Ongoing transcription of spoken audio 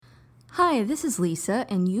Hi, this is Lisa,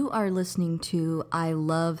 and you are listening to I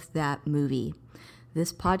Love That Movie.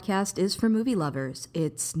 This podcast is for movie lovers.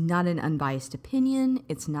 It's not an unbiased opinion.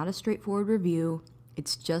 It's not a straightforward review.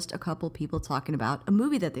 It's just a couple people talking about a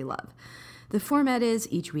movie that they love. The format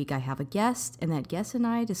is each week I have a guest, and that guest and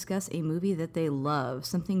I discuss a movie that they love,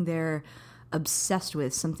 something they're obsessed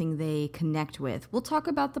with, something they connect with. We'll talk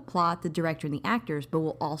about the plot, the director, and the actors, but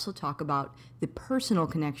we'll also talk about the personal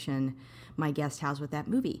connection my guest has with that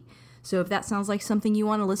movie. So if that sounds like something you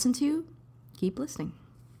want to listen to, keep listening.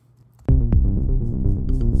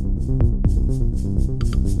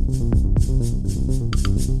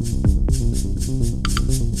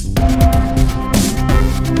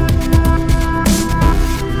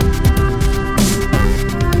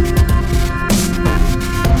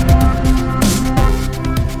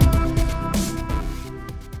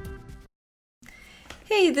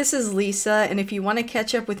 Hey, this is Lisa, and if you want to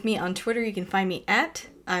catch up with me on Twitter, you can find me at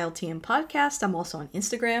ILTM Podcast. I'm also on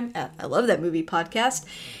Instagram at I Love That Movie Podcast,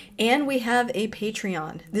 and we have a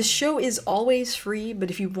Patreon. This show is always free, but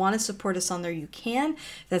if you want to support us on there, you can.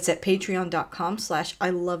 That's at patreon.com/I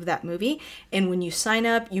Love That Movie, and when you sign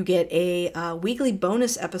up, you get a weekly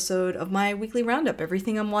bonus episode of my weekly roundup,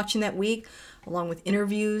 everything I'm watching that week, along with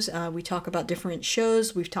interviews. We talk about different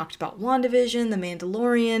shows. We've talked about WandaVision, The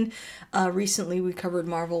Mandalorian. Recently, we covered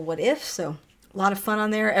Marvel What If, so a lot of fun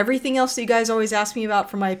on there. Everything else that you guys always ask me about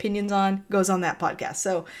for my opinions on goes on that podcast.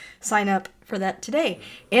 So sign up for that today.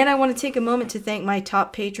 And I want to take a moment to thank my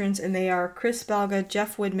top patrons, and they are Chris Balga,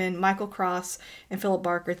 Jeff Woodman, Michael Cross, and Philip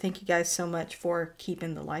Barker. Thank you guys so much for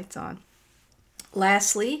keeping the lights on.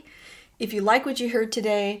 Lastly, if you like what you heard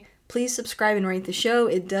today, please subscribe and rate the show.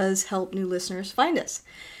 It does help new listeners find us.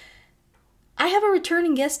 I have a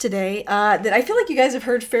returning guest today that I feel like you guys have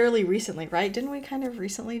heard fairly recently, right? Didn't we kind of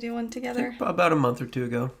recently do one together? About a month or two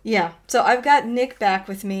ago. Yeah. So I've got Nick back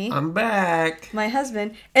with me. I'm back. My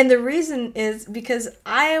husband. And the reason is because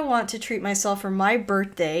I want to treat myself for my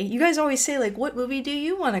birthday. You guys always say, like, what movie do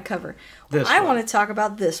you want to cover? Well, I want to talk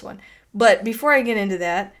about this one. But before I get into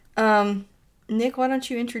that, Nick, why don't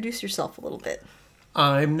you introduce yourself a little bit?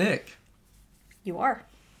 I'm Nick. You are.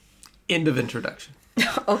 End of introduction.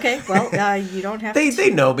 Okay, well, you don't have to. They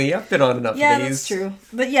know me. I've been on enough of these. Yeah, that's true.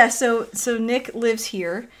 But yeah, so Nick lives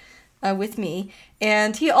here with me,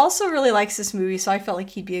 and he also really likes this movie, so I felt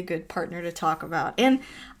like he'd be a good partner to talk about. And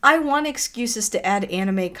I want excuses to add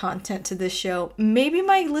anime content to this show. Maybe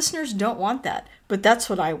my listeners don't want that, but that's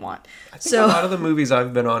what I want. I think a lot of the movies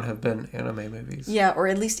I've been on have been anime movies. Yeah, or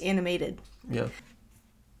at least animated. Yeah.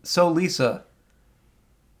 So, Lisa,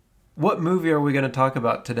 what movie are we going to talk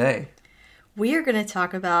about today? We are going to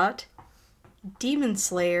talk about Demon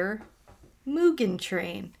Slayer Mugen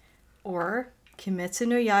Train, or Kimetsu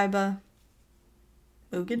no Yaiba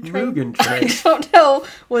Mugen Train? Mugen Train. I don't know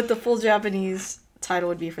what the full Japanese title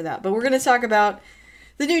would be for that, but we're going to talk about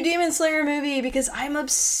the new Demon Slayer movie because I'm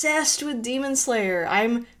obsessed with Demon Slayer.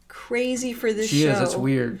 I'm crazy for this show. She is. It's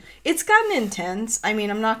weird. It's gotten intense. I mean,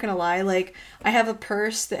 I'm not going to lie. Like, I have a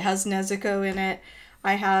purse that has Nezuko in it.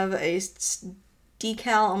 I have a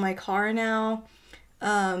decal on my car now.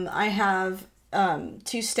 I have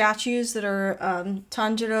two statues that are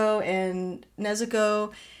Tanjiro and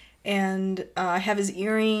Nezuko, and I have his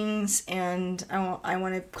earrings, and I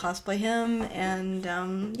want to cosplay him,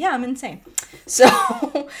 and yeah, I'm insane. So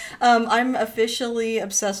I'm officially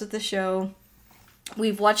obsessed with the show.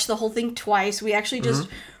 We've watched the whole thing twice. We actually just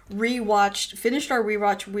finished our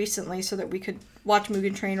rewatch recently so that we could watch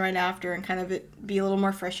Mugen Train right after and kind of it be a little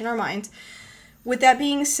more fresh in our minds. With that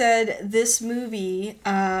being said, this movie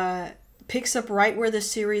picks up right where the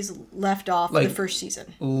series left off, the first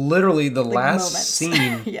season. Literally the last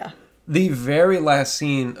scene. Yeah. The very last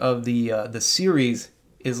scene of the series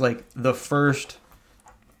is like the first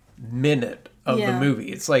minute of the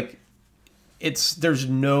movie. It's like there's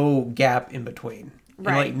no gap in between. Right.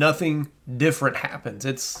 And like nothing different happens.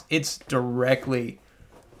 It's directly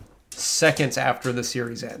seconds after the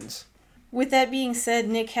series ends. With that being said,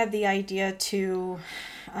 Nick had the idea to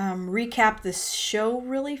recap this show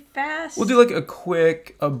really fast. We'll do like a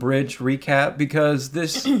quick abridged recap because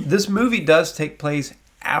this movie does take place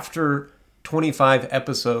after 25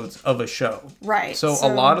 episodes of a show. Right. So a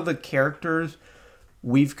lot of the characters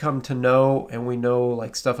we've come to know, and we know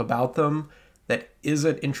like stuff about them that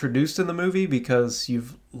isn't introduced in the movie because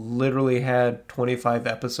you've literally had 25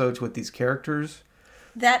 episodes with these characters.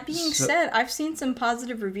 That being said, I've seen some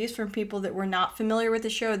positive reviews from people that were not familiar with the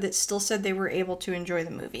show that still said they were able to enjoy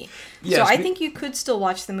the movie. Yes, so I think you could still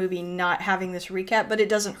watch the movie not having this recap, but it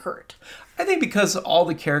doesn't hurt. I think because all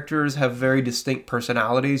the characters have very distinct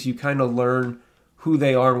personalities, you kind of learn who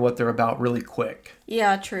they are and what they're about really quick.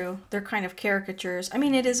 Yeah, true. They're kind of caricatures. I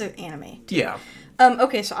mean, it is an anime, too. Yeah.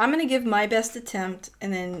 Okay, so I'm going to give my best attempt,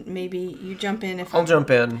 and then maybe you jump in if I'll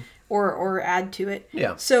jump in. Or add to it.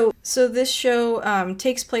 Yeah. So this show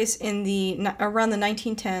takes place in around the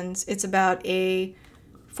 1910s. It's about a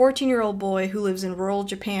 14-year-old boy who lives in rural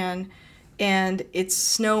Japan, and it's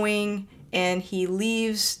snowing, and he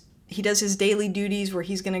leaves. He does his daily duties where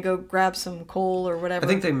he's going to go grab some coal or whatever. I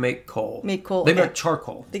think they make coal. Make coal. They got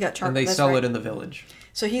charcoal. They got charcoal. And they sell it in the village.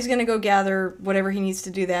 So he's going to go gather whatever he needs to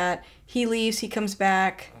do that. He leaves, he comes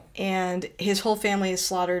back, and his whole family is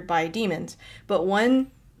slaughtered by demons. But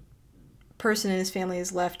one person in his family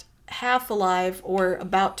is left half alive or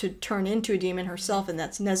about to turn into a demon herself, and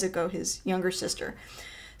that's Nezuko, his younger sister.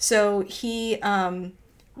 So he,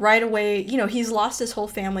 right away, he's lost his whole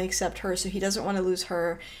family except her, so he doesn't want to lose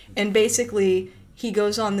her. And basically, he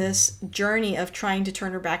goes on this journey of trying to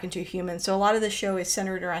turn her back into a human. So a lot of the show is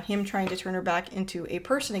centered around him trying to turn her back into a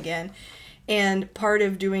person again. And part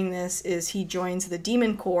of doing this is he joins the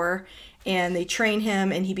Demon Corps, and they train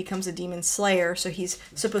him, and he becomes a demon slayer. So he's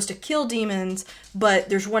supposed to kill demons, but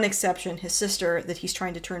there's one exception, his sister, that he's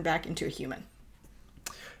trying to turn back into a human.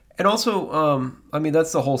 And also, I mean,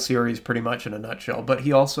 that's the whole series pretty much in a nutshell. But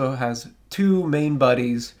he also has two main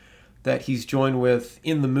buddies that he's joined with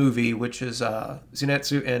in the movie, which is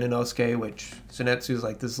Zenitsu and Inosuke, which Zenitsu is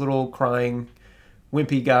like this little crying,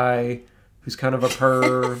 wimpy guy who's kind of a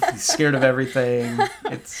perv. He's scared of everything.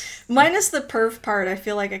 It's minus the perv part. I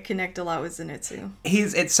feel like I connect a lot with Zenitsu.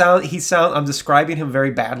 I'm describing him very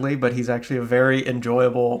badly, but he's actually a very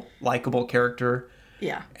enjoyable, likable character.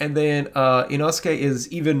 Yeah. And then Inosuke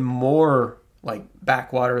is even more like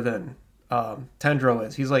backwater than Tendro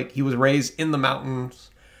is. He was raised in the mountains.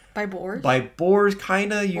 By boars? By boars,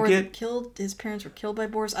 kind of. His parents were killed by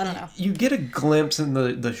boars? I don't know. You get a glimpse in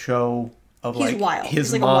the show of he's wild. His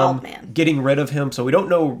he's like mom a wild man. Getting rid of him, so we don't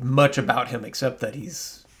know much about him except that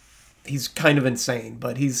he's kind of insane,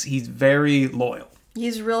 but he's very loyal.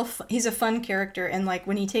 He's he's a fun character, and like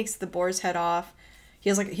when he takes the boar's head off,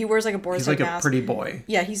 he wears like a boar's head mask. He's like a pretty boy.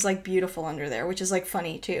 Yeah, he's like beautiful under there, which is like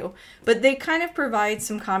funny too. But they kind of provide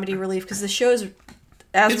some comedy relief because the show's,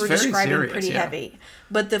 as we're describing, serious, pretty heavy.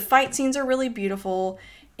 But the fight scenes are really beautiful,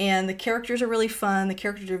 and the characters are really fun. The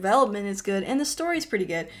character development is good, and the story's pretty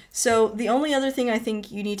good. So the only other thing I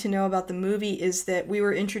think you need to know about the movie is that we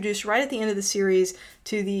were introduced right at the end of the series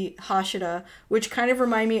to the Hashira, which kind of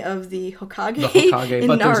remind me of the Hokage in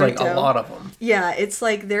but Naruto. There's like a lot of them. Yeah, it's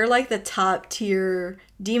like they're like the top tier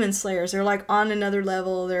demon slayers. They're like on another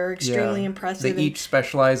level. They're extremely impressive. They each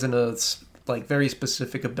specialize in like very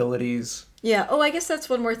specific abilities. Yeah. Oh, I guess that's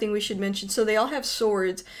one more thing we should mention. So they all have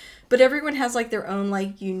swords, but everyone has like their own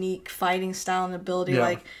like unique fighting style and ability. Yeah.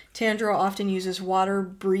 Like Tanjiro often uses water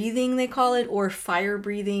breathing, they call it, or fire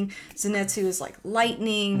breathing. Zenitsu is like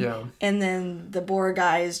lightning. Yeah. And then the Bora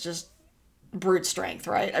guy is just brute strength,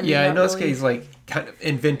 right? I mean, yeah, Inosuke's like kind of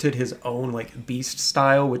invented his own like beast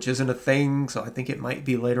style, which isn't a thing. So I think it might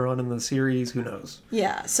be later on in the series. Who knows?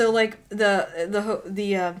 Yeah. So like the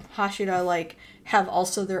Hashira like have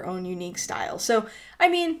also their own unique style. So I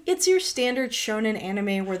mean, it's your standard shonen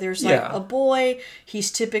anime where there's like a boy.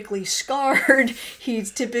 He's typically scarred.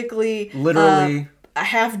 He's typically literally a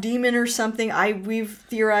half demon or something. We've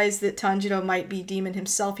theorized that Tanjiro might be demon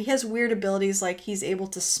himself. He has weird abilities, like he's able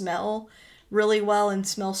to smell really well and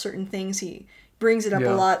smell certain things. He brings it up a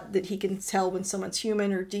lot that he can tell when someone's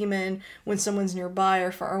human or demon, when someone's nearby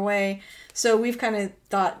or far away. So we've kind of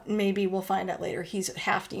thought maybe we'll find out later he's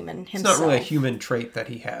half demon himself. It's not really a human trait that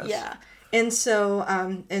he has. Yeah. And so,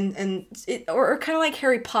 or kind of like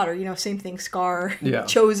Harry Potter, same thing, Scar,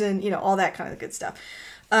 Chosen, all that kind of good stuff.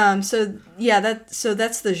 That's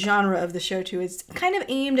the genre of the show too. It's kind of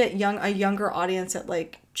aimed at a younger audience, at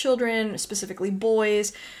like children, specifically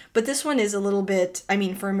boys. But this one is a little bit,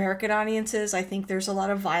 for American audiences, I think there's a lot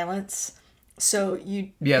of violence. So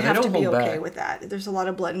you have to be okay with that. There's a lot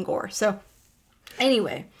of blood and gore. So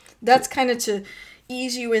anyway, that's kind of to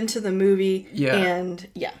ease you into the movie. Yeah. And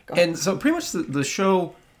go ahead. And so pretty much the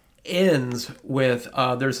show ends with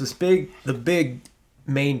there's the big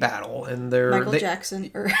main battle, and Michael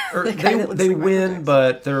Jackson they win,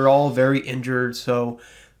 but they're all very injured, so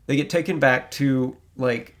they get taken back to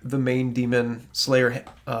like the main demon slayer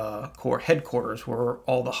corps headquarters where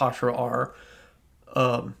all the Hashira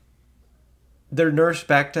are. They're nursed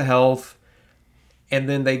back to health, and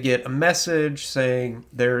then they get a message saying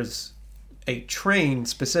there's a train,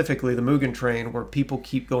 specifically the Mugen train, where people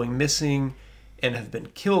keep going missing and have been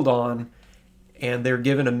killed on, and they're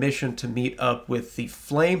given a mission to meet up with the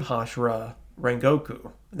Flame Hashira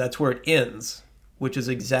Rengoku. That's where it ends. which is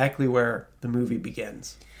exactly where the movie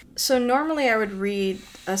begins. So normally I would read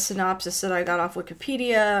a synopsis that I got off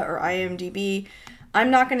Wikipedia or IMDb.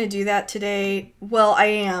 I'm not going to do that today. Well, I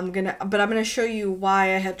am going to, but I'm going to show you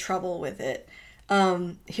why I had trouble with it.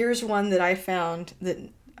 Here's one that I found that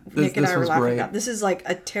Nick and I were laughing about. This is like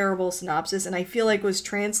a terrible synopsis, and I feel like was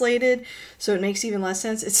translated, so it makes even less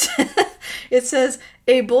sense. It says,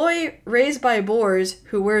 a boy raised by boars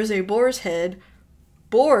who wears a boar's head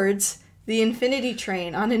boards the Infinity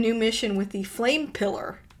Train on a new mission with the Flame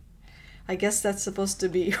Pillar. I guess that's supposed to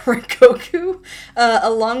be Rengoku,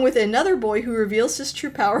 along with another boy who reveals his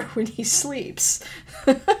true power when he sleeps.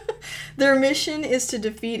 Their mission is to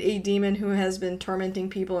defeat a demon who has been tormenting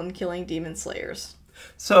people and killing demon slayers.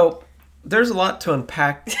 So there's a lot to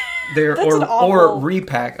unpack there or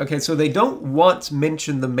repack. Okay, so they don't once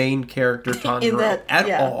mention the main character Tanjiro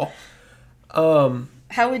at all.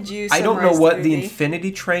 How would you I don't know what the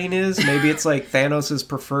Infinity Train is. Maybe it's like Thanos'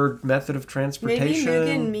 preferred method of transportation.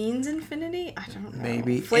 Maybe Mugen means infinity? I don't know.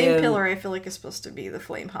 Maybe. Flame Pillar, I feel like, is supposed to be the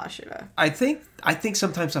Flame Hashira. I think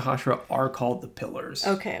sometimes the Hashira are called the Pillars.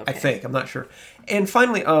 Okay. I think. I'm not sure. And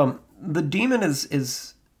finally, the demon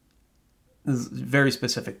is very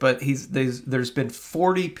specific, but there's been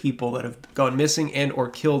 40 people that have gone missing and or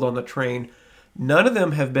killed on the train. None of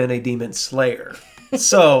them have been a demon slayer.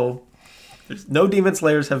 So... no demon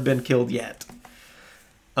slayers have been killed yet.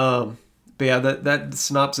 But yeah, that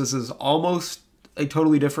synopsis is almost a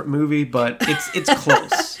totally different movie, but it's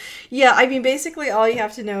close. Yeah, I mean, basically all you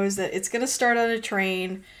have to know is that it's going to start on a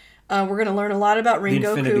train. We're going to learn a lot about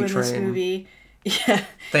Rengoku in this movie. Yeah,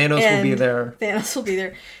 Thanos will be there. Thanos will be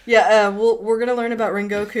there. Yeah, we're going to learn about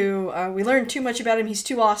Rengoku. We learned too much about him. He's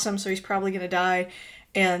too awesome, so he's probably going to die.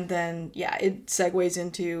 And then, yeah, it segues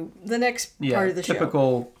into the next part of the show.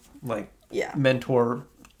 Typical, mentor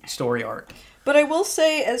story arc. But I will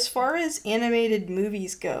say, as far as animated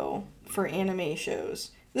movies go for anime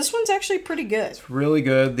shows, this one's actually pretty good. It's really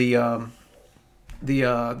good. The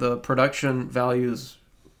production value is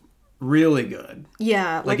really good.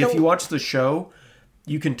 Yeah. Like if you watch the show,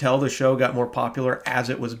 you can tell the show got more popular as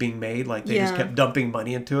it was being made. Like they just kept dumping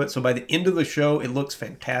money into it. So by the end of the show, it looks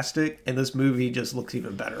fantastic. And this movie just looks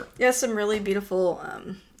even better. Yeah, some really beautiful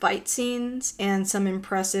fight scenes and some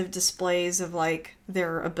impressive displays of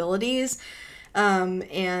their abilities.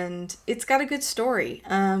 And it's got a good story.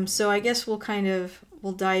 So I guess we'll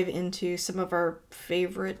dive into some of our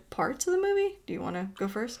favorite parts of the movie. Do you want to go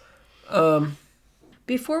first?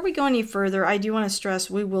 Before we go any further, I do want to stress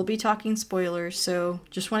we will be talking spoilers, so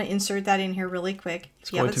just want to insert that in here really quick. It's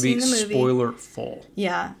going to be spoiler full.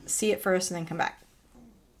 Yeah, see it first and then come back.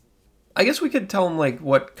 I guess we could tell them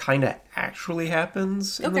what kind of actually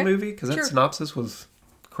happens in the movie, because that synopsis was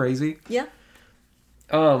crazy. Yeah.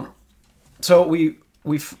 So we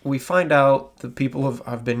find out the people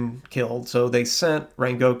have been killed, so they sent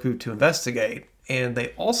Rengoku to investigate, and they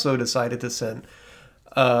also decided to send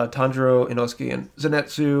Tanjiro, Inosuke, and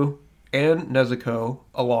Zenitsu and Nezuko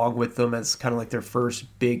along with them as kind of their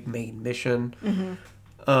first big main mission.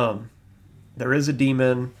 Mm-hmm. There is a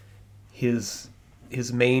demon. His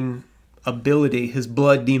main ability, his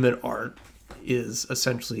blood demon art, is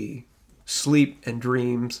essentially sleep and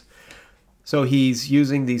dreams. So he's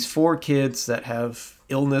using these 4 kids that have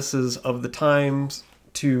illnesses of the times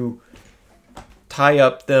to tie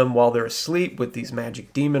up them while they're asleep with these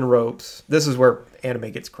magic demon ropes. This is where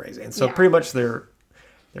anime gets crazy. And so pretty much they're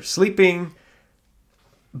sleeping,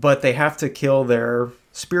 but they have to kill their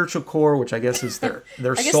spiritual core, which I guess is their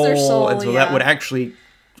soul, and so that would actually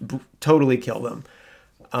totally kill them.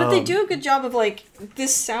 But they do a good job of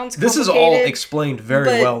this sounds complicated. This is all explained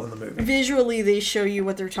very well in the movie. Visually, they show you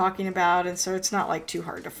what they're talking about, and so it's not too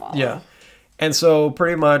hard to follow. Yeah. And so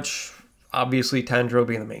pretty much, obviously Tanjiro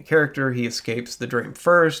being the main character, he escapes the dream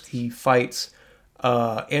first. He fights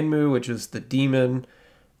Enmu, which is the demon.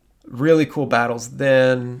 Really cool battles.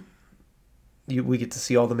 Then we get to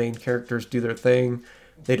see all the main characters do their thing.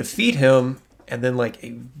 They defeat him, and then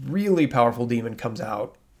a really powerful demon comes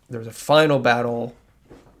out. There's a final battle.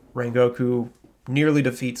 Rengoku nearly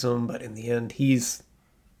defeats him, but in the end he's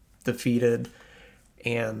defeated.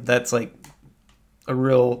 And that's a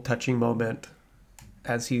real touching moment.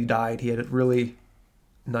 As he died, he had a really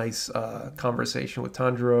nice conversation with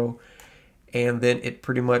Tanjiro. And then it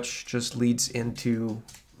pretty much just leads into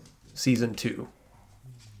season 2.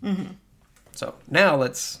 Mm-hmm. So now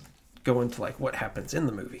let's go into what happens in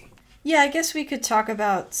the movie. Yeah, I guess we could talk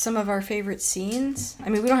about some of our favorite scenes. I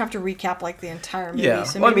mean, we don't have to recap the entire movie. Yeah,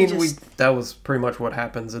 so that was pretty much what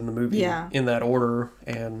happens in the movie in that order,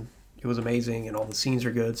 and it was amazing, and all the scenes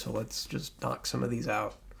are good. So let's just knock some of these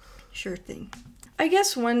out. Sure thing. I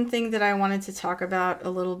guess one thing that I wanted to talk about a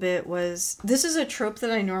little bit was, this is a trope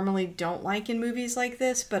that I normally don't like in movies like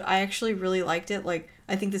this, but I actually really liked it. Like,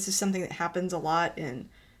 I think this is something that happens a lot in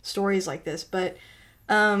stories like this, but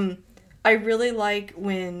I really like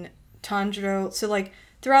when Tanjiro, so like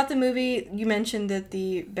throughout the movie, you mentioned that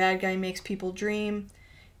the bad guy makes people dream,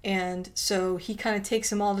 and so he kind of takes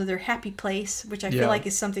them all to their happy place, which I feel like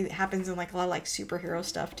is something that happens in like a lot of like superhero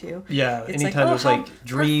stuff too. Yeah, it's anytime there's like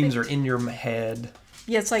dreams perfect. or in your head.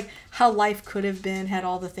 Yeah, it's like how life could have been had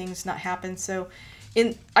all the things not happened. So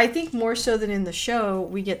I think more so than in the show,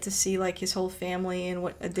 we get to see like his whole family and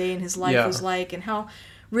what a day in his life was like, and how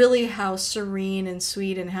serene and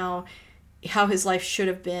sweet, and how his life should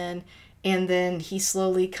have been. And then he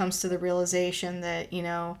slowly comes to the realization that, you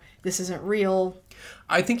know, this isn't real.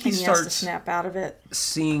 I think he starts has to snap out of it,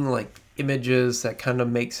 seeing like images that kind of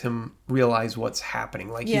makes him realize what's happening.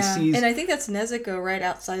 Like he sees, and I think that's Nezuko right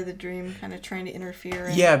outside of the dream, kind of trying to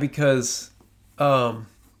interfere. Yeah, because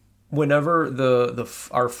whenever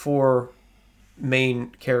our four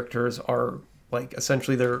main characters are like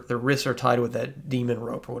essentially their wrists are tied with that demon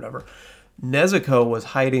rope or whatever, Nezuko was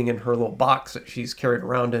hiding in her little box that she's carried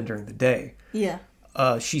around in during the day. Yeah.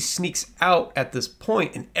 She sneaks out at this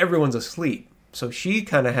point and everyone's asleep. So she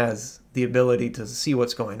kind of has the ability to see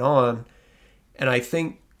what's going on. And I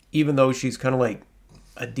think even though she's kind of like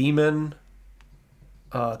a demon,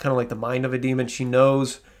 kind of like the mind of a demon, she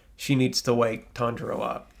knows she needs to wake Tanjiro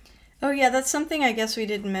up. Oh yeah, that's something I guess we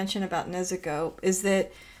didn't mention about Nezuko, is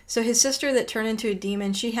that, so his sister that turned into a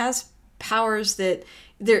demon, she has powers that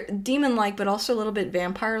they're demon-like but also a little bit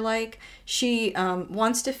vampire-like. She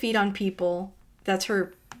wants to feed on people. That's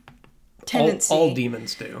her tendency. All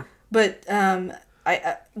demons do. But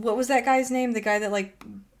what was that guy's name? The guy that like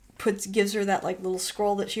gives her that like little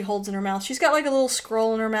scroll that she holds in her mouth. She's got like a little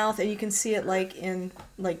scroll in her mouth, and you can see it like in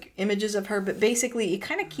like images of her. But basically, it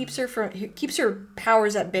kind of keeps her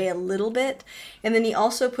powers at bay a little bit. And then he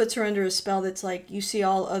also puts her under a spell that's like, you see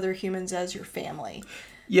all other humans as your family.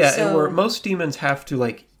 Yeah, and where most demons have to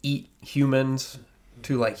like eat humans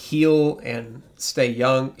to like heal and stay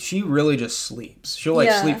young, she really just sleeps. She'll like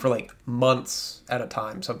sleep for like months at a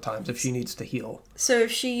time sometimes if she needs to heal. So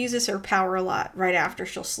she uses her power a lot right after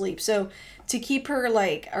she'll sleep. So to keep her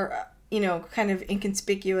like, kind of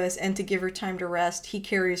inconspicuous and to give her time to rest, he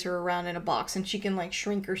carries her around in a box, and she can like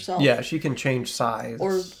shrink herself. Yeah, she can change size.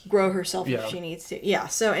 Or grow herself if she needs to. Yeah,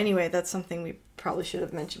 so anyway, that's something we probably should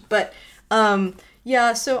have mentioned. But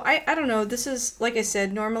yeah, so I don't know. This is, like I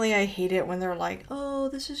said, normally I hate it when they're like, oh,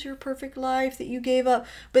 this is your perfect life that you gave up.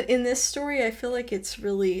 But in this story, I feel like it's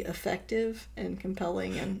really effective and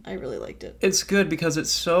compelling, and I really liked it. It's good because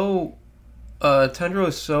it's so... Tanjiro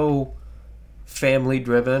is so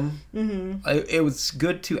family-driven. Mm-hmm. It was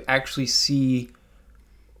good to actually see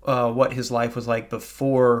what his life was like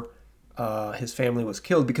before his family was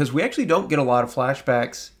killed, because we actually don't get a lot of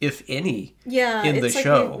flashbacks, if any, in the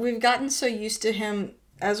show. We've gotten so used to him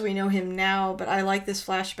as we know him now, but I like this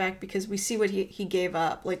flashback because we see what he gave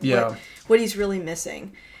up, like what he's really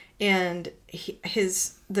missing, and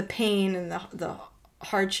the pain and the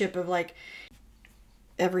hardship of like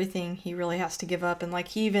everything he really has to give up. And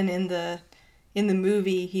like even in the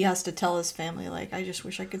movie, he has to tell his family like, I just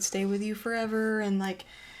wish I could stay with you forever, and like,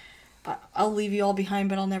 I'll leave you all behind,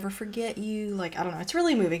 but I'll never forget you. Like, I don't know. It's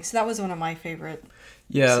really moving. So that was one of my favorite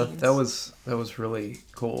scenes. that was really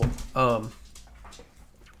cool.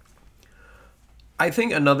 I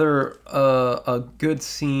think another a good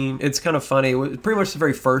scene, it's kind of funny, pretty much the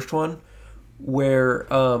very first one, where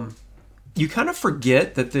you kind of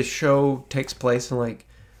forget that this show takes place in like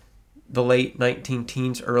the late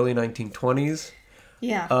 19-teens, early 1920s.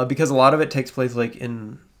 Yeah. Because a lot of it takes place like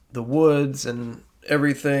in the woods and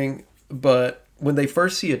everything. But when they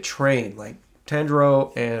first see a train, like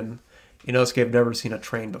Tanjiro and Inosuke have never seen a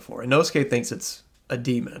train before. Inosuke thinks it's a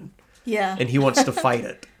demon. Yeah. And he wants to fight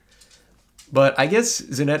it. But I guess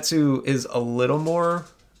Zenitsu is a little more...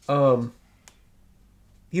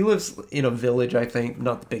 he lives in a village, I think.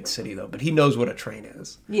 Not the big city, though. But he knows what a train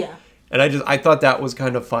is. Yeah. And I thought that was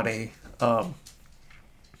kind of funny.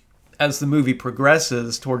 As the movie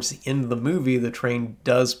progresses, towards the end of the movie, the train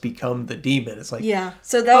does become the demon. It's like, yeah,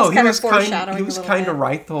 so that was kind of foreshadowing. He was kind of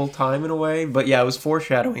right the whole time in a way, but yeah, it was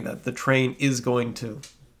foreshadowing that the train is going to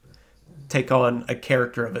take on a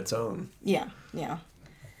character of its own. Yeah.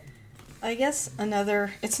 I guess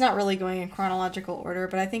it's not really going in chronological order,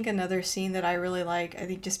 but I think another scene that I really like, I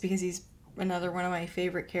think just because he's another one of my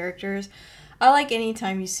favorite characters, I like any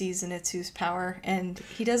time you see Zenitsu's power, and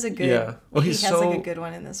he does a good... Yeah. Well, he has like a good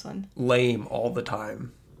one in this one. Lame all the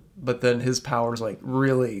time, but then his power's like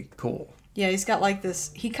really cool. Yeah, he's got like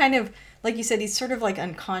this... He kind of like you said, he's sort of like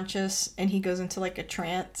unconscious, and he goes into like a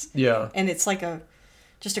trance. Yeah. And it's like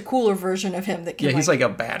just a cooler version of him that can. Yeah, he's like a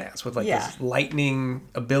badass with like this lightning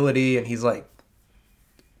ability, and he's like.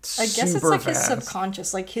 I guess it's like fast. his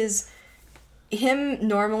subconscious, like him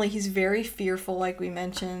normally he's very fearful, like we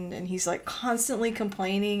mentioned, and he's like constantly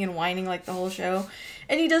complaining and whining like the whole show,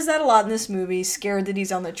 and he does that a lot in this movie. Scared that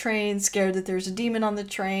he's on the train, scared that there's a demon on the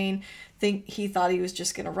train. He thought he was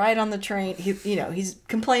just gonna ride on the train. He's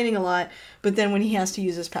complaining a lot, but then when he has to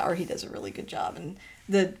use his power, he does a really good job. And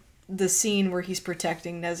the scene where he's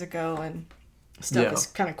protecting Nezuko and stuff is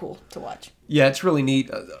kind of cool to watch. Yeah, it's really neat.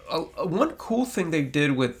 One cool thing they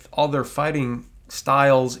did with all their fighting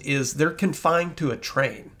styles is they're confined to a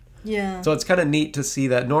train. Yeah. So it's kind of neat to see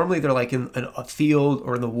that. Normally they're like in a field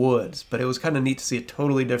or in the woods, but it was kind of neat to see a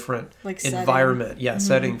totally different environment. Yeah,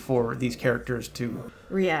 setting for these characters to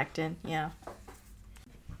react in. Yeah.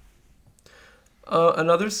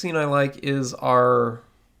 Another scene I like is our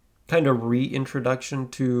kind of reintroduction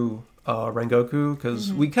to Rengoku,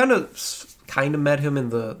 because we kind of met him in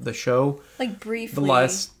the show, like briefly, the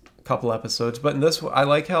last couple episodes. But in this, I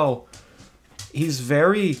like how he's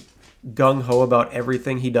very gung-ho about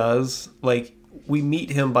everything he does. Like, we meet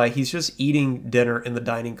him he's just eating dinner in the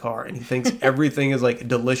dining car, and he thinks everything is like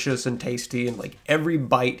delicious and tasty, and like every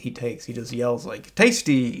bite he takes, he just yells like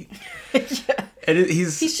tasty. Yeah. And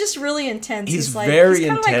he's just really intense. He's like, very he's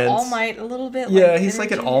intense. Like All Might a little bit. Yeah, he's like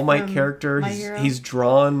an All Might character. Hero. He's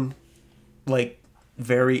drawn like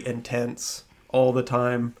very intense all the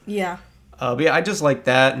time. Yeah. But yeah, I just like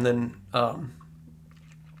that. And then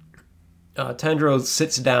Tanjiro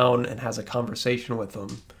sits down and has a conversation with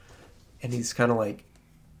him, and he's kind of like,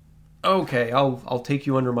 "Okay, I'll take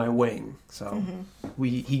you under my wing." So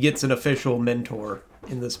he gets an official mentor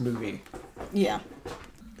in this movie. Yeah.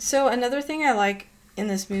 So another thing I like in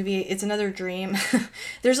this movie, it's another dream.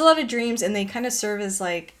 There's a lot of dreams, and they kind of serve as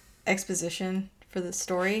like exposition for the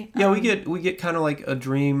story. Yeah, we get kind of like a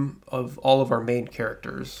dream of all of our main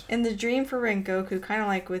characters. And the dream for Rengoku, kind of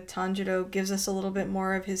like with Tanjiro, gives us a little bit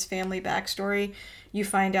more of his family backstory. You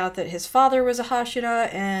find out that his father was a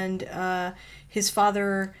Hashira, and his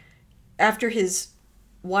father, after his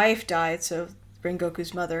wife died, so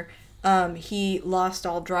Rengoku's mother, he lost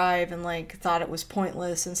all drive and like thought it was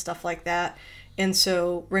pointless and stuff like that. And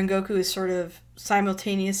so Rengoku is sort of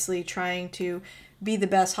simultaneously trying to be the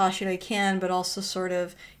best Hashira he can, but also sort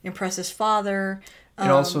of impress his father.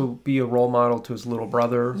 And also be a role model to his little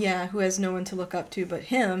brother. Yeah, who has no one to look up to but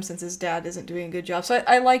him, since his dad isn't doing a good job. So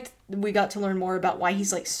I liked we got to learn more about why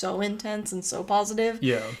he's like so intense and so positive.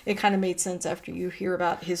 Yeah. It kind of made sense after you hear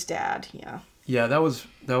about his dad. Yeah. Yeah, that was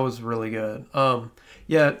really good.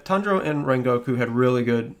 Yeah, Tanjiro and Rengoku had really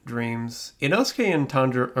good dreams. Inosuke and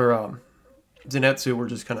Zenitsu were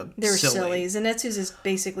just kind of silly. Zenitsu's is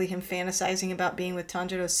basically him fantasizing about being with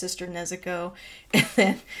Tanjiro's sister Nezuko, and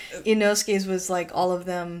then Inosuke's was like all of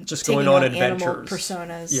them just going on adventures, animal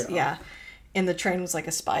personas. Yeah. And the train was like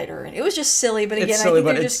a spider, and it was just silly. But again, I think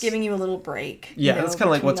they're just giving you a little break. Yeah, that's kind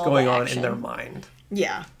of like what's going on in their mind.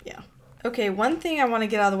 Yeah. Okay, one thing I want to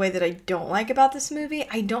get out of the way that I don't like about this movie,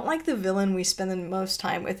 I don't like the villain we spend the most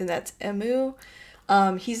time with, and that's Emu.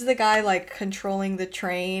 He's the guy like controlling the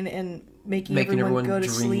train and making everyone go to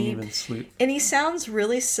sleep. And he sounds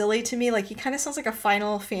really silly to me. Like, he kind of sounds like a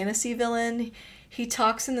Final Fantasy villain. He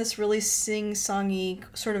talks in this really sing-songy,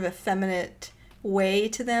 sort of effeminate way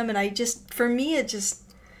to them. And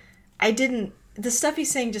the stuff he's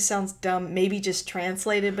saying just sounds dumb, maybe just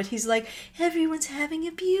translated, but he's like, everyone's having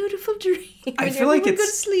a beautiful dream. I feel like go to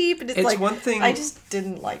sleep. And it's like, one thing. I just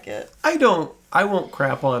didn't like it. I won't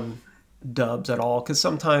crap on dubs at all, because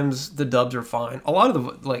sometimes the dubs are fine. A lot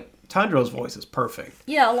of Tanjiro's voice is perfect.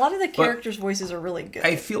 Yeah, a lot of the characters' voices are really good.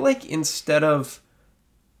 I feel like instead of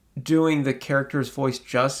doing the character's voice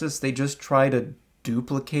justice, they just try to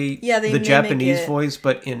duplicate the Japanese voice,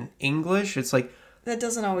 but in English, it's like... That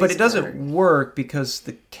doesn't always work. But it doesn't work because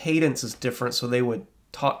the cadence is different, so they would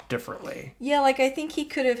talk differently. Yeah, like, I think he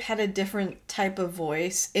could have had a different type of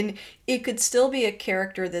voice, and it could still be a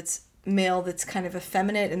character that's male, that's kind of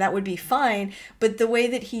effeminate, and that would be fine, but the way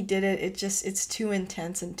that he did it, it's too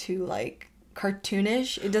intense and too, like,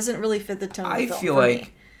 cartoonish. It doesn't really fit the tone of the film. I feel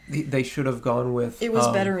like they should have gone with... It was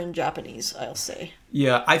better in Japanese, I'll say.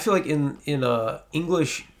 Yeah, I feel like in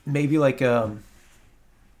English, maybe like a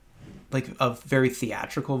very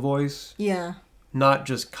theatrical voice. Yeah. Not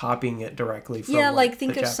just copying it directly from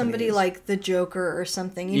think of somebody like the Joker or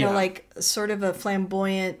something. You know, like sort of a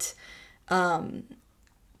flamboyant,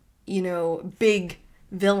 big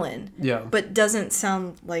villain. Yeah. But doesn't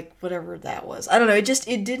sound like whatever that was. I don't know. It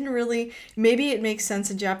didn't really, maybe it makes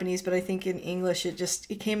sense in Japanese, but I think in English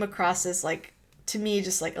it came across as like, to me,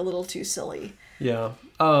 just like a little too silly. Yeah.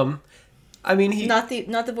 I mean, not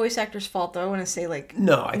the voice actor's fault though. I want to say like,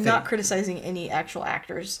 no, I think not criticizing any actual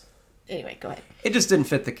actors. Anyway, go ahead. It just didn't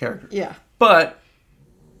fit the character. Yeah. But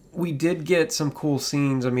we did get some cool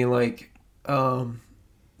scenes. I mean, like,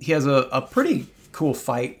 he has a pretty cool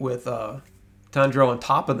fight with Tanjiro on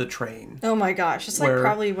top of the train. Oh my gosh. It's like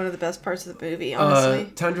probably one of the best parts of the movie,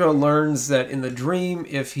 honestly. Tanjiro learns that in the dream,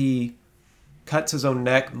 if he cuts his own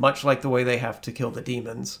neck, much like the way they have to kill the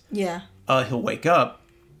demons, he'll wake up.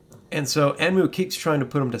 And so Enmu keeps trying to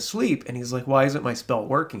put him to sleep, and he's like, why isn't my spell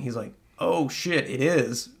working? He's like, oh shit, it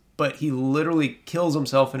is. But he literally kills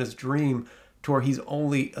himself in his dream to where he's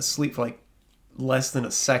only asleep for like less than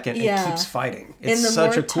a second and keeps fighting. It's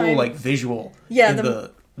such a cool like visual in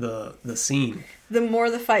the scene. The more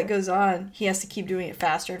the fight goes on, he has to keep doing it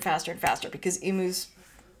faster and faster and faster because Imu's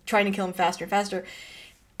trying to kill him faster and faster.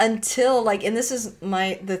 Until like, and this is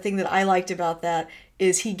the thing that I liked about that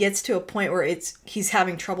is he gets to a point where he's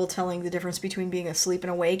having trouble telling the difference between being asleep and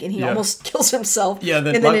awake, and he almost kills himself. Yeah,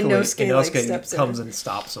 then luckily Inosuke comes and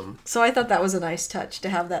stops him. So I thought that was a nice touch to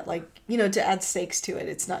have that, like, you know, to add stakes to it.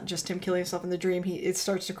 It's not just him killing himself in the dream. It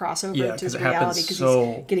starts to cross over into his reality because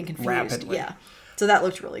he's getting confused. Rapidly. Yeah, so that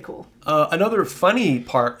looked really cool. Another funny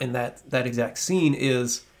part in that exact scene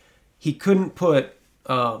is he couldn't put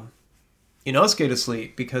Inosuke to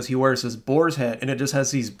sleep because he wears his boar's head and it just has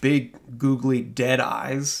these big googly dead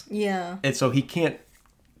eyes. Yeah. And so he can't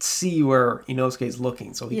see where Inosuke's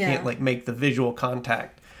looking, so he can't like make the visual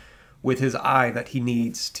contact with his eye that he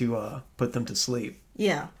needs to put them to sleep.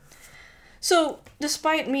 Yeah. So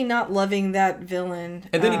despite me not loving that villain,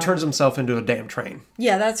 and then he turns himself into a damn train.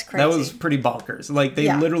 Yeah, that's crazy. That was pretty bonkers. Like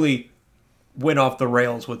they literally went off the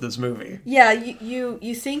rails with this movie. Yeah,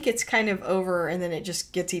 you think it's kind of over, and then it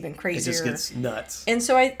just gets even crazier. It just gets nuts. And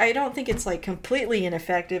so I don't think it's like completely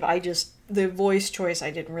ineffective. The voice choice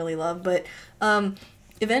I didn't really love, but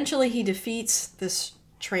eventually he defeats this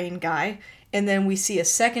train guy, and then we see a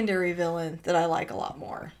secondary villain that I like a lot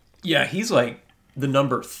more. Yeah, he's like the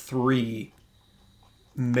number 3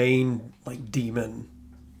 main like demon.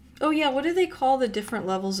 Oh yeah, what do they call the different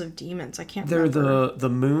levels of demons? I can't remember. They're the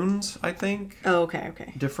moons, I think. Oh,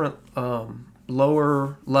 okay. Different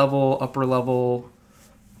lower level, upper level.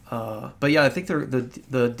 But yeah, I think they're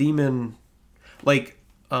the demon, like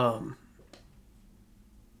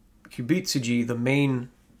Kibitsuji, the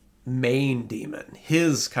main demon.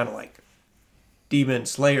 His kind of like demon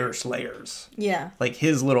slayers. Yeah. Like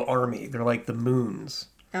his little army. They're like the moons.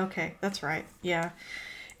 Okay, that's right. Yeah.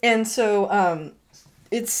 And so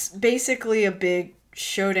it's basically a big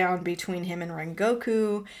showdown between him and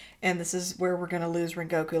Rengoku, and this is where we're going to lose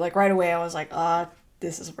Rengoku. Like right away I was like,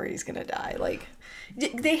 this is where he's going to die. Like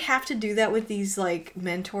they have to do that with these like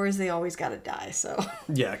mentors. They always got to die, so.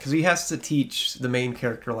 Yeah, cuz he has to teach the main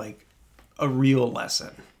character like a real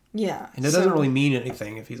lesson. Yeah. And it doesn't really mean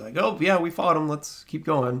anything if he's like, "Oh, yeah, we fought him. Let's keep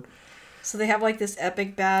going." So they have like this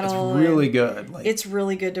epic battle. It's really good. Like, it's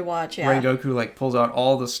really good to watch, yeah. Rengoku like pulls out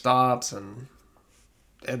all the stops, and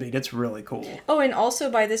I mean, it's really cool. Oh, and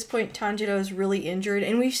also by this point, Tanjiro is really injured,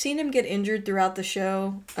 and we've seen him get injured throughout the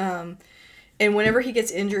show. And whenever he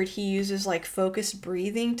gets injured, he uses like focused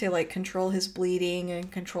breathing to like control his bleeding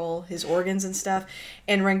and control his organs and stuff.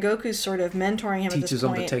 And Rengoku's sort of mentoring him at this point. Teaches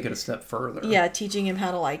him to take it a step further. Yeah, teaching him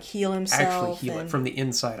how to like heal himself. Actually heal it from the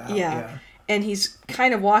inside out. Yeah. And he's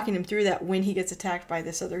kind of walking him through that when he gets attacked by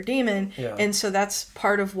this other demon. Yeah. And so that's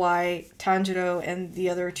part of why Tanjiro and the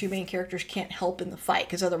other 2 main characters can't help in the fight.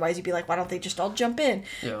 Because otherwise you'd be like, why don't they just all jump in?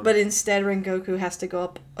 Yeah. But instead Rengoku has to go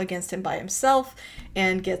up against him by himself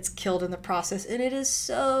and gets killed in the process. And it is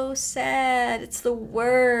so sad. It's the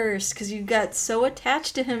worst. Because you got so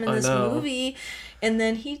attached to him in this movie. And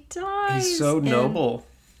then he dies. He's so noble.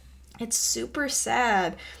 It's super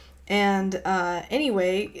sad. And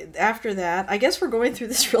anyway, after that, I guess we're going through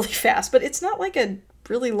this really fast, but it's not like a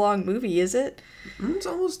really long movie, is it? It's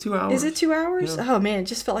almost 2 hours. Is it 2 hours? Yeah. Oh man, it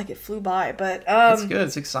just felt like it flew by. But it's good.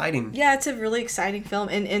 It's exciting. Yeah, it's a really exciting film,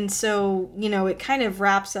 and so it kind of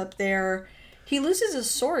wraps up there. He loses his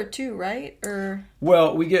sword too, right? Or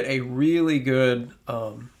well, we get a really good,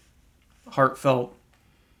 heartfelt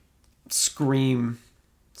scream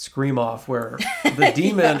off where the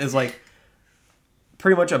demon is like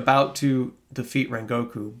pretty much about to defeat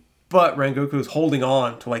Rengoku, but Rengoku is holding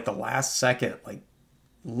on to like the last second, like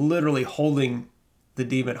literally holding the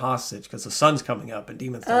demon hostage because the sun's coming up and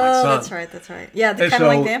demons don't like sun. That's right. Yeah, they're kind of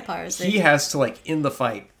like vampires. He has to like end the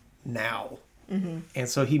fight now. Mm-hmm. And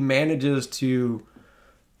so he manages to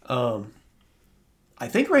I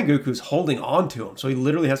think Rengoku's holding on to him, so he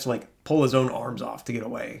literally has to like pull his own arms off to get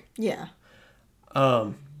away. Yeah.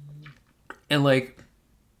 And like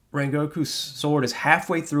Rengoku's sword is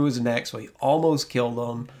halfway through his neck, so he almost killed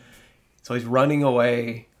him. So he's running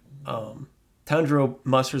away. Tanjiro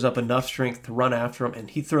musters up enough strength to run after him, and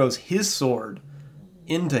he throws his sword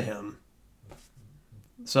into him.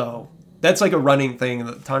 So that's like a running thing.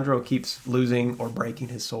 Tanjiro keeps losing or breaking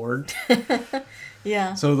his sword.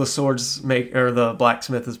 Yeah. So the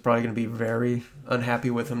blacksmith is probably going to be very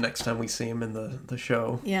unhappy with him next time we see him in the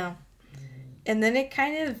show. Yeah. And then it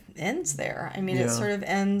kind of ends there. I mean, it sort of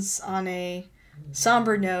ends on a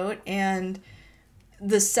somber note, and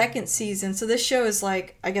the second season, so this show is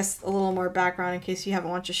like, I guess a little more background in case you haven't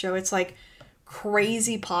watched the show. It's like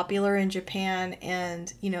crazy popular in Japan,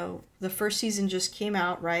 and the first season just came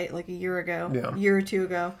out, right? Like a year or two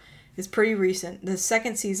ago. It's pretty recent. The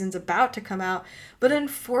second season's about to come out, but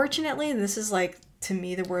unfortunately, and this is like, to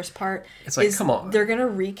me, the worst part, it's like, come on, they're gonna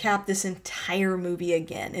recap this entire movie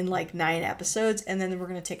again in like 9 episodes, and then we're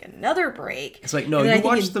gonna take another break. It's like, no, you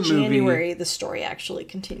watch the movie. January, the story actually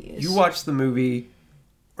continues. You watch the movie,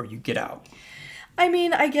 or you get out. I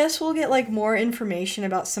mean, I guess we'll get like more information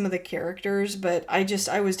about some of the characters, but I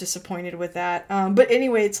was disappointed with that. But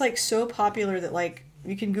anyway, it's like so popular that like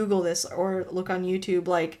you can Google this or look on YouTube.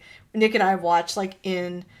 Like Nick and I have watched like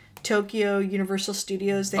in Tokyo Universal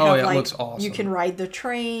Studios. They have it like looks awesome. You can ride the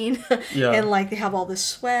train, and like they have all this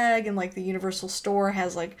swag, and like the Universal store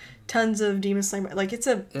has like tons of Demon Slayer. Like it's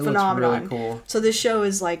a phenomenon. Looks really cool. So this show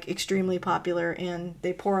is like extremely popular, and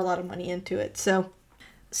they pour a lot of money into it. So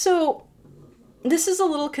this is a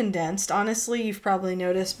little condensed, honestly. You've probably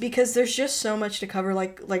noticed, because there's just so much to cover.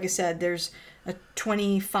 Like I said, there's a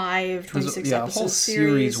 26 episode a whole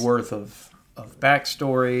series worth of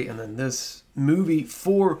backstory, and then this movie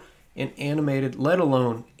for an animated, let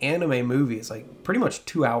alone anime movie, is like pretty much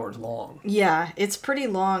 2 hours long. Yeah, it's pretty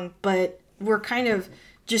long, but we're kind of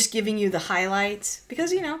just giving you the highlights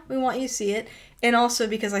because we want you to see it, and also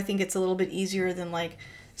because I think it's a little bit easier than like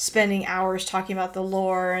spending hours talking about the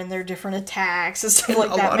lore and their different attacks and stuff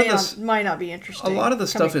like that. Might not be interesting. A lot of the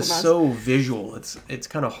stuff is so visual. It's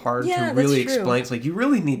kind of hard to really explain. It's like you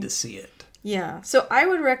really need to see it. Yeah. So I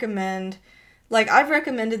would recommend, like I've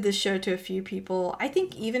recommended this show to a few people. I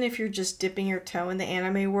think even if you're just dipping your toe in the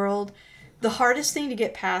anime world, the hardest thing to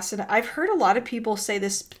get past, and I've heard a lot of people say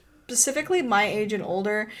this, specifically my age and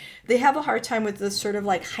older, they have a hard time with this sort of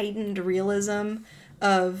like heightened realism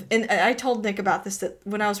of, and I told Nick about this, that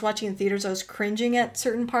when I was watching in theaters, I was cringing at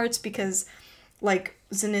certain parts because like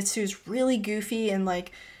Zenitsu's really goofy, and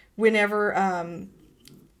like whenever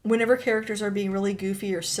characters are being really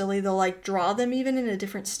goofy or silly, they'll like draw them even in a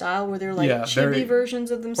different style where they're like chibi versions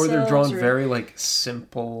of themselves, or they're drawn very like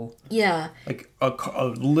simple, like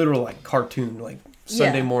a literal like cartoon, like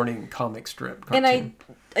Sunday morning comic strip cartoon. And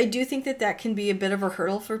I do think that can be a bit of a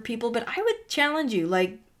hurdle for people, but I would challenge you,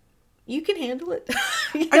 like, you can handle it.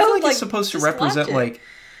 I feel like it's supposed to represent like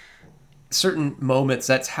certain moments.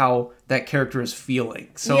 That's how that character is feeling.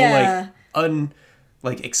 So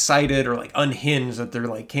like excited or like unhinged, that they're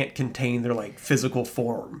like can't contain their like physical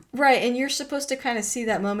form. Right, and you're supposed to kind of see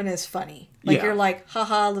that moment as funny. Like you're like,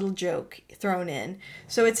 haha, little joke thrown in.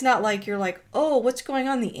 So it's not like you're like, oh, what's going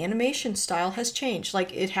on? The animation style has changed.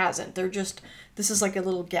 Like it hasn't. This is like a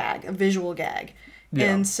little gag, a visual gag.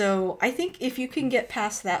 Yeah. And so I think if you can get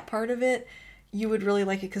past that part of it, you would really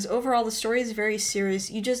like it, because overall the story is very serious.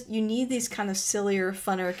 You need these kind of sillier,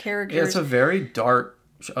 funner characters. Yeah, it's a very dark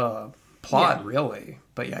plot, really.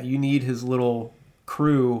 But yeah, you need his little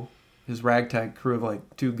crew, his ragtag crew of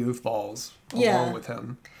like 2 goofballs along with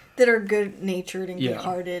him. That are good-natured and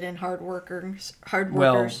good-hearted and hard workers.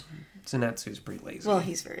 Well, Zenitsu's pretty lazy. Well,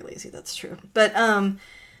 he's very lazy, that's true.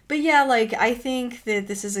 But yeah, like, I think that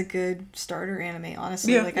this is a good starter anime,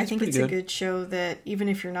 honestly. Yeah, like, I think it's a good show that, even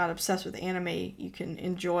if you're not obsessed with anime, you can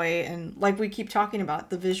enjoy. And like we keep talking about,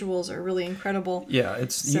 the visuals are really incredible. Yeah,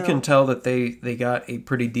 you can tell that they got a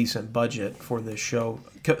pretty decent budget for this show,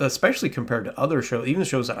 especially compared to other shows, even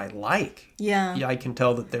shows that I like. Yeah. Yeah, I can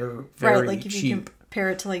tell that they're very like if cheap. You compare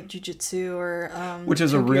it to like Jujutsu or which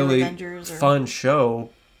is Tokyo a really fun show,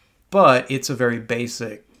 but it's a very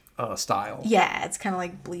basic style. Yeah, it's kind of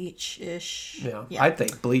like Bleach-ish. Yeah, I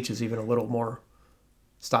think Bleach is even a little more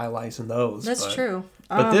stylized than those. That's true.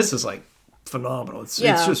 But this is like phenomenal. It's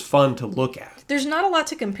just fun to look at. There's not a lot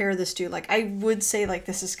to compare this to. Like, I would say like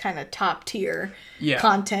this is kind of top tier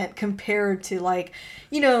content compared to like,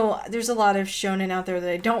 there's a lot of shonen out there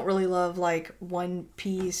that I don't really love, like One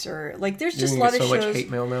Piece, or like there's just a lot of shows. So much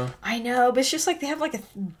hate mail now. I know, but it's just like they have like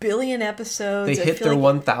 1 billion episodes. They hit their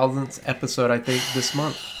 1000th episode, I think, this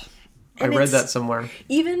month. I read that somewhere.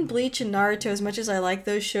 Even Bleach and Naruto, as much as I like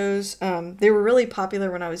those shows, they were really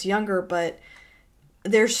popular when I was younger, but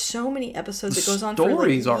there's so many episodes that goes on for like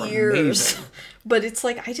years. Stories are amazing. But it's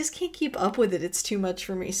like, I just can't keep up with it. It's too much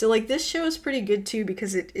for me. So like this show is pretty good too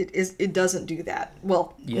because it doesn't do that.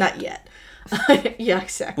 Well, not yet. Yeah,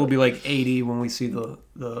 exactly. We'll be like 80 when we see the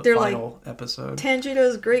final episode.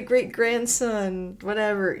 Tanjiro's great-great-grandson,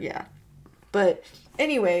 whatever. Yeah. But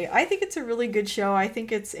anyway, I think it's a really good show. I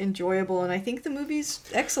think it's enjoyable, and I think the movie's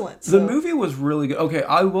excellent. So. The movie was really good. Okay,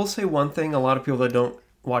 I will say one thing a lot of people that don't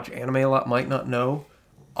watch anime a lot might not know.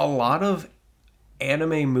 A lot of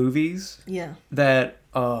anime movies that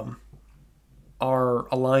are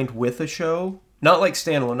aligned with a show, not like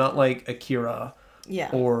standalone, not like Akira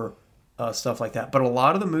or stuff like that, but a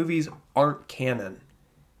lot of the movies aren't canon.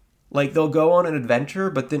 Like, they'll go on an adventure,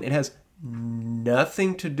 but then it has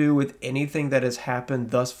nothing to do with anything that has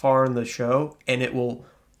happened thus far in the show, and it will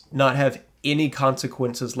not have any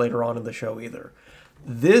consequences later on in the show either.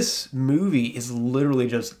 This movie is literally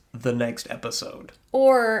just the next episode.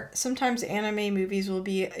 Or sometimes anime movies will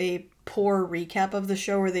be a poor recap of the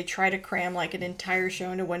show where they try to cram like an entire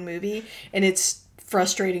show into one movie, and it's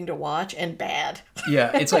frustrating to watch and bad.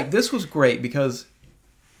 Yeah, it's like, this was great because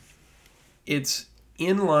it's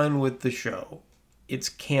in line with the show. It's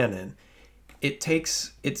canon. It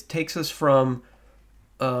takes us from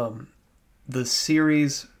the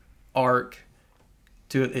series arc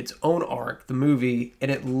to its own arc, the movie,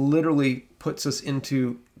 and it literally puts us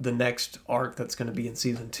into the next arc that's going to be in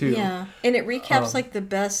season 2. Yeah, and it recaps like the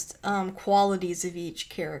best qualities of each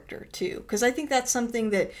character too, because I think that's something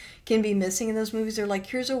that can be missing in those movies. They're like,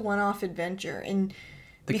 here's a one-off adventure, and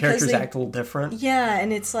the characters act a little different. Yeah,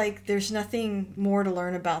 and it's like there's nothing more to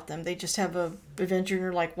learn about them. They just have a adventure, and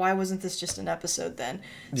you're like, why wasn't this just an episode then?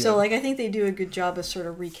 Yeah. So like, I think they do a good job of sort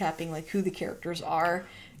of recapping like who the characters are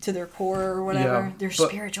to their core or whatever, their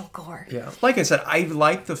spiritual core. Yeah, like I said, I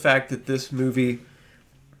like the fact that this movie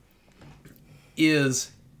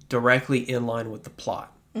is directly in line with the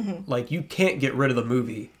plot. Mm-hmm. Like, you can't get rid of the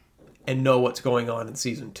movie and know what's going on in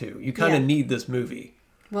season 2. You kind of need this movie.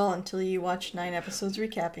 Well, until you watch 9 episodes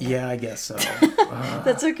recapping it. Yeah, I guess so.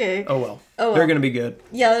 That's okay. Oh well. They're going to be good.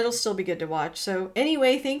 Yeah, it'll still be good to watch. So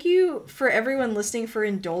anyway, thank you for everyone listening for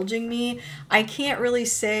indulging me. I can't really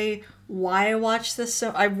say why I watched this.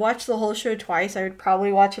 So I've watched the whole show twice. I would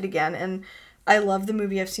probably watch it again. And I love the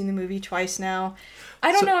movie. I've seen the movie twice now.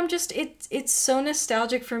 I don't know. I'm just, it's so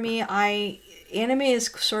nostalgic for me. Anime is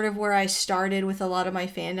sort of where I started with a lot of my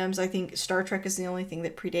fandoms. I think Star Trek is the only thing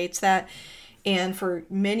that predates that. And for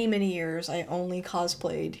many, many years, I only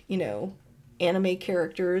cosplayed, anime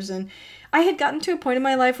characters. And I had gotten to a point in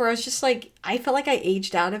my life where I was just like, I felt like I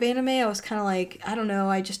aged out of anime. I was kind of like, I don't know,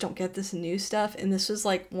 I just don't get this new stuff. And this was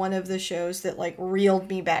like one of the shows that like reeled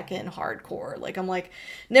me back in hardcore. Like, I'm like,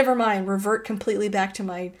 never mind, revert completely back to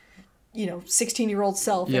my, 16-year-old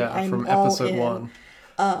self. Yeah, and from episode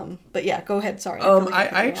 1. But yeah, go ahead. Sorry.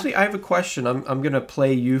 I have a question. I'm going to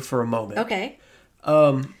play you for a moment. Okay.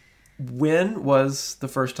 When was the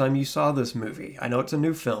first time you saw this movie? I know it's a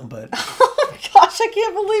new film, but... Oh my gosh, I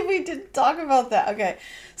can't believe we didn't talk about that. Okay,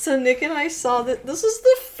 so Nick and I saw that this was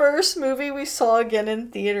the first movie we saw again in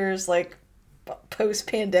theaters, like,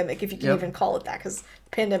 post-pandemic, if you can even call it that, because the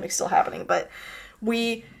pandemic's still happening. But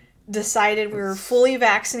we decided we were fully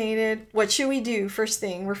vaccinated. What should we do? First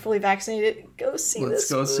thing, we're fully vaccinated. Go see Let's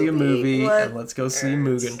go see a movie, and let's go see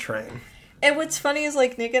Mugen Train. And what's funny is,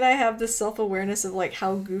 like, Nick and I have this self-awareness of, like,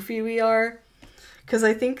 how goofy we are. Because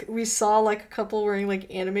I think we saw, like, a couple wearing,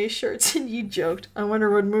 like, anime shirts, and you joked, I wonder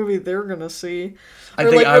what movie they're gonna see. I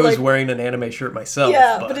think I was wearing an anime shirt myself.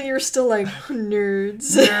 Yeah, but you're still like,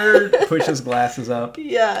 nerds. Nerd. Push his glasses up.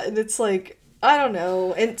 Yeah, and it's like, I don't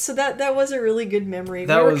know. And so that was a really good memory.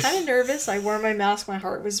 We were kind of nervous. I wore my mask. My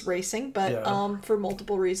heart was racing, but for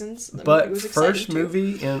multiple reasons. But first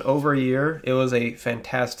movie in over a year, it was a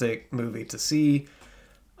fantastic movie to see.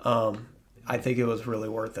 I think it was really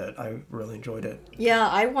worth it. I really enjoyed it. Yeah,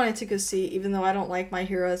 I wanted to go see, even though I don't like My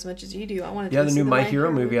Hero as much as you do. I wanted to go see the new My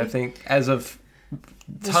Hero movie. I think as of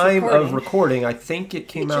time of recording, I think it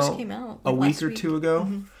came out a week or two ago.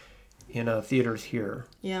 Mm-hmm. In theaters here.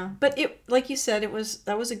 Yeah, but it, like you said,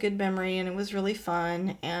 that was a good memory, and it was really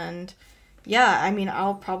fun. And yeah, I mean,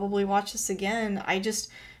 I'll probably watch this again.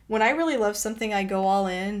 When I really love something, I go all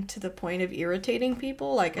in to the point of irritating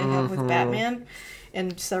people, like I have with Batman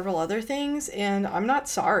and several other things. And I'm not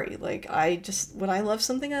sorry. Like, when I love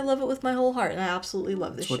something, I love it with my whole heart, and I absolutely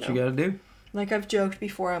love this show. That's what you gotta do. Like I've joked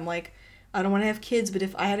before, I'm like, I don't want to have kids, but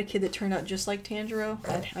if I had a kid that turned out just like Tanjiro,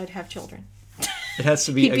 I'd have children. It has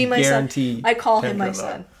to be a my guarantee. son. I call him my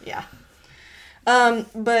son. Yeah.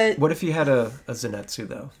 But what if you had a Zenitsu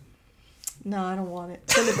though? No, I don't want it.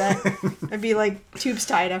 Send it back. I'd be like tubes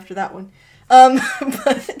tied after that one.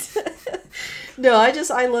 But no, I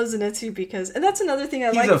love Zenitsu because, and that's another thing I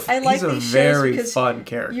like. I like these shows because fun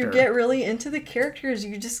character. You get really into the characters.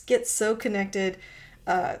 You just get so connected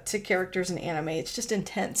to characters in anime. It's just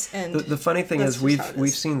intense. And the funny thing is, we've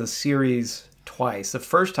seen the series twice. The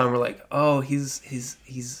first time we're like, oh, his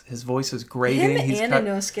voice is grating. Him and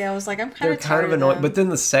Inosuke, I was like, I'm kind of tired of annoying. them. But then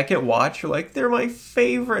the second watch, you're like, they're my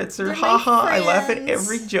favorites. They're haha. I laugh at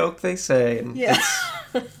every joke they say. And yeah.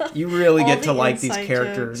 You really get to like these jokes.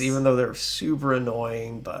 characters, even though they're super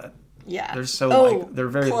annoying. But yeah, they're they're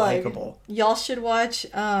very likable. Y'all should watch.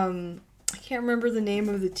 I can't remember the name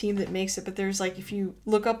of the team that makes it, but there's like, if you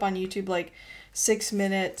look up on YouTube, like 6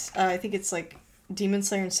 minutes. I think it's like Demon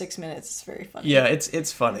Slayer in 6 minutes. It's very funny. Yeah,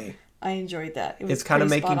 it's funny. I enjoyed that. It's kind of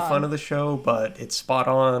making fun of the show, but it's spot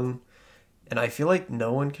on. And I feel like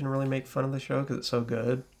no one can really make fun of the show because it's so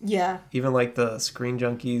good. Yeah. Even like the Screen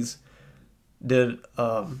Junkies did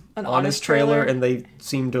an honest trailer, and they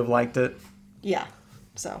seem to have liked it. Yeah.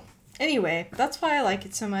 So anyway, that's why I like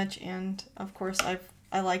it so much. And of course,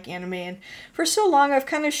 I like anime. And for so long, I've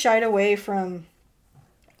kind of shied away from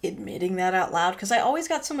admitting that out loud because I always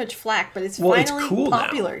got so much flack, but it's finally cool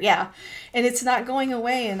popular. now. Yeah, and it's not going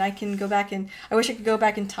away, and I can go back and I wish I could go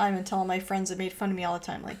back in time and tell all my friends that made fun of me all the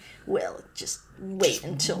time, like, well, just wait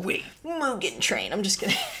until Mugen Train. I'm just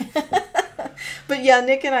kidding. But yeah,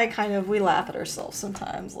 Nick and I we laugh at ourselves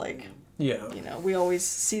sometimes, like, yeah, you know, we always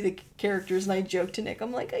see the characters and I joke to Nick,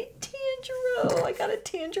 I'm like, Tanjiro, I got a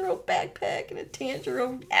Tanjiro backpack and a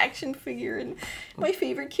Tanjiro action figure, and my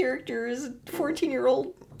favorite character is a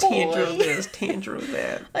 14-year-old boy. Tanjiro this, Tanjiro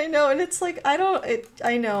that. I know, and it's like, I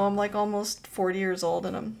know, I'm like almost 40 years old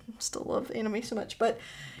and I'm still love anime so much, but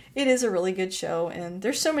it is a really good show, and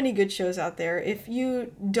there's so many good shows out there. If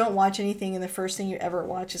you don't watch anything and the first thing you ever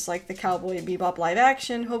watch is like the Cowboy Bebop live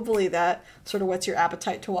action, hopefully that sort of whets your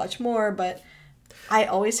appetite to watch more, but I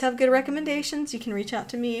always have good recommendations. You can reach out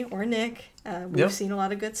to me or Nick. We've seen a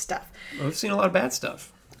lot of good stuff. We've seen a lot of bad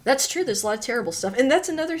stuff. That's true. There's a lot of terrible stuff. And that's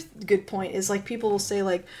another good point is like people will say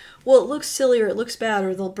like, well, it looks silly or it looks bad,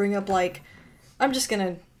 or they'll bring up like, I'm just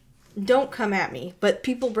going to, don't come at me, but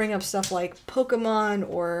people bring up stuff like Pokemon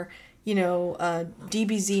or, you know,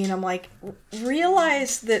 DBZ, and I'm like,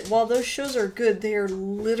 realize that while those shows are good, they are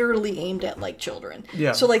literally aimed at like children.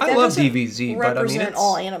 Yeah. So like that I love doesn't DBZ, represent but I mean,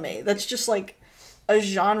 all anime. That's just like a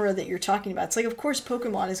genre that you're talking about. It's like, of course,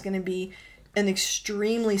 Pokemon is going to be an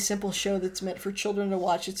extremely simple show that's meant for children to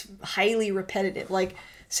watch. It's highly repetitive. Like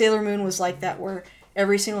Sailor Moon was like that, where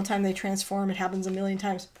every single time they transform, it happens a million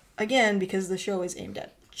times. Again, because the show is aimed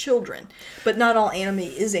at children, but not all anime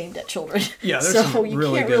is aimed at children. Yeah, there's so some you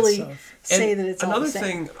really can't good really stuff. say and that it's all another the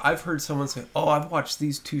same. thing I've heard someone say, "Oh, I've watched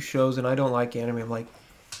these two shows and I don't like anime." I'm like,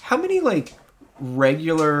 how many like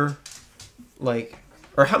regular, like,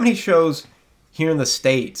 or how many shows here in the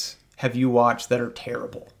States have you watched that are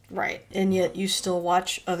terrible? Right, and yet you still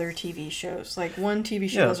watch other TV shows. Like one TV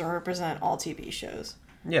show doesn't represent all TV shows.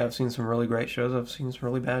 Yeah, I've seen some really great shows. I've seen some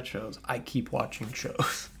really bad shows. I keep watching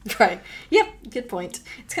shows. Right. Yep. Good point.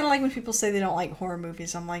 It's kind of like when people say they don't like horror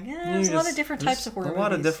movies. I'm like, there's a lot of different types of horror movies. A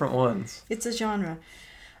lot of different ones. It's a genre.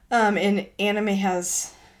 And anime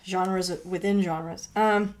has genres within genres.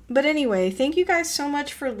 But anyway, thank you guys so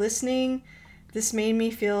much for listening. This made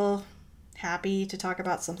me feel happy to talk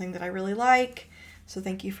about something that I really like. So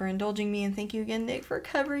thank you for indulging me, and thank you again, Nick, for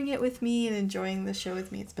covering it with me and enjoying the show with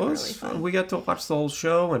me. It's been really fun. We got to watch the whole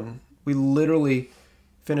show, and we literally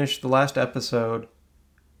finished the last episode,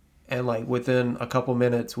 and like within a couple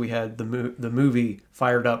minutes, we had the movie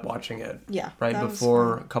fired up watching it. Yeah, right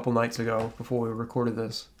before a couple nights ago, before we recorded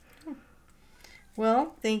this.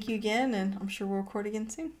 Well, thank you again, and I'm sure we'll record again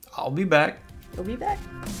soon. I'll be back. You'll be back.